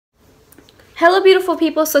Hello beautiful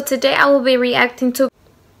people, so today I will be reacting to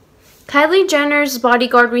Kylie Jenner's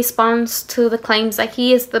bodyguard response to the claims that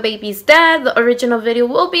he is the baby's dad. The original video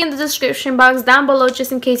will be in the description box down below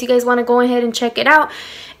just in case you guys want to go ahead and check it out.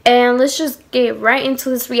 And let's just get right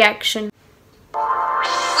into this reaction.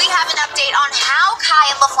 We have an update on how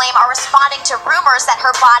Kai and LaFlame are responding to rumors that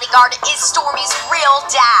her bodyguard is Stormi's real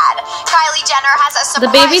dad. Kylie Jenner has a surprise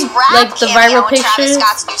the baby, like the viral pictures,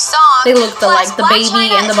 they look like the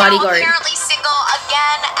baby and the bodyguard. Apparently single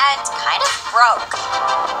again and kind of broke.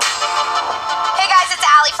 Hey guys, it's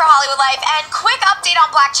Allie for Hollywood Life, and quick update on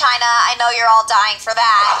Blac Chyna. I know you're all dying for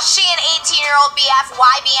that. She and 18-year-old BF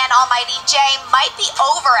YBN Almighty J might be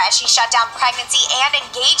over as she shut down pregnancy and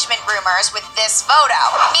engagement rumors with this photo.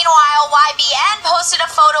 Meanwhile, YBN posted a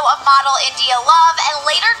photo of model India Love and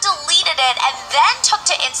later deleted it and then took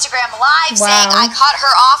to Instagram Live saying, "I cut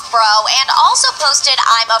her off, bro," and also posted,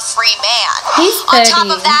 "I'm a free man." On top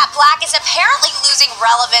of that, Blac is apparently losing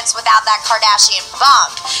relevance without that Kardashian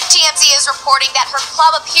bump. TMZ is reporting that her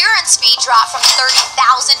club appearance fee dropped from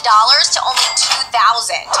 $30,000 to only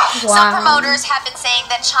 $2,000. Some promoters have been saying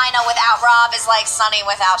that Chyna without Rob is like Sunny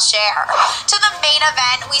without Cher. To the main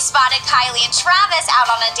event, we spotted Kylie and Travis out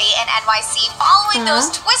on a date in NYC following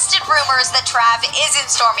those twisted rumors that Trav isn't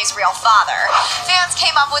Stormi's real father. Fans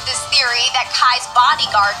came up with this theory that Kai's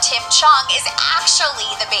bodyguard, Tim Chung, is actually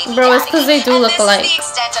the baby daddy. It's because they do look alike. This is the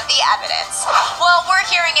extent of the evidence. Well, we're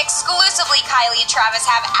hearing exclusively Kylie and Travis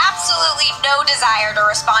have absolutely no desire to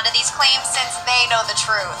respond to these claims since they know the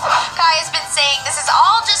truth. Kai has been saying this is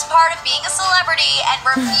all just part of being a celebrity and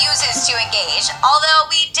refuses to engage, although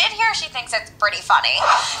we did hear she thinks it's pretty funny.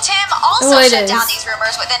 Tim also shut down these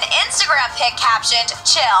rumors with an Instagram pic captioned,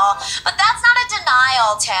 "Chill," but that's not a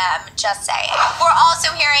denial, Tim, just saying. We're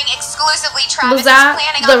also hearing exclusively Travis is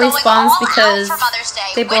planning on going all out for Mother's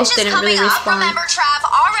Day, they both didn't really respond. Remember, Trav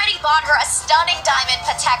already bought her a stunning diamond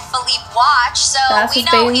Patek Philippe watch, so we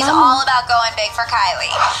know he's all about going big for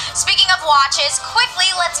Kylie. Speaking of watches,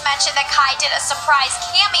 quickly let's mention that Kai did a surprise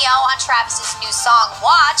cameo on Travis's new song,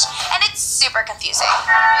 Watch, and it's super confusing.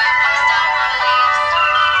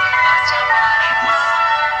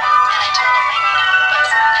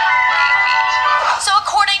 So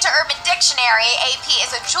according to Urban Dictionary, AP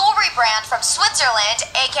is a jewelry brand from Switzerland,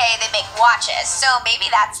 aka they make watches, so maybe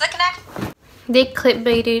that's the connection. They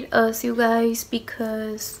clickbaited us, you guys,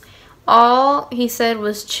 because all he said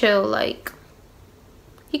was chill. Like,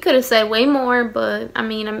 he could have said way more, but I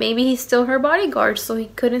mean, maybe he's still her bodyguard, so he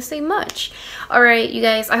couldn't say much. Alright, you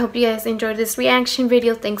guys, I hope you guys enjoyed this reaction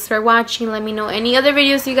video. Thanks for watching. Let me know any other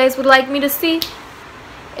videos you guys would like me to see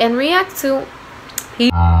and react to.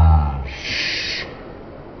 Peace.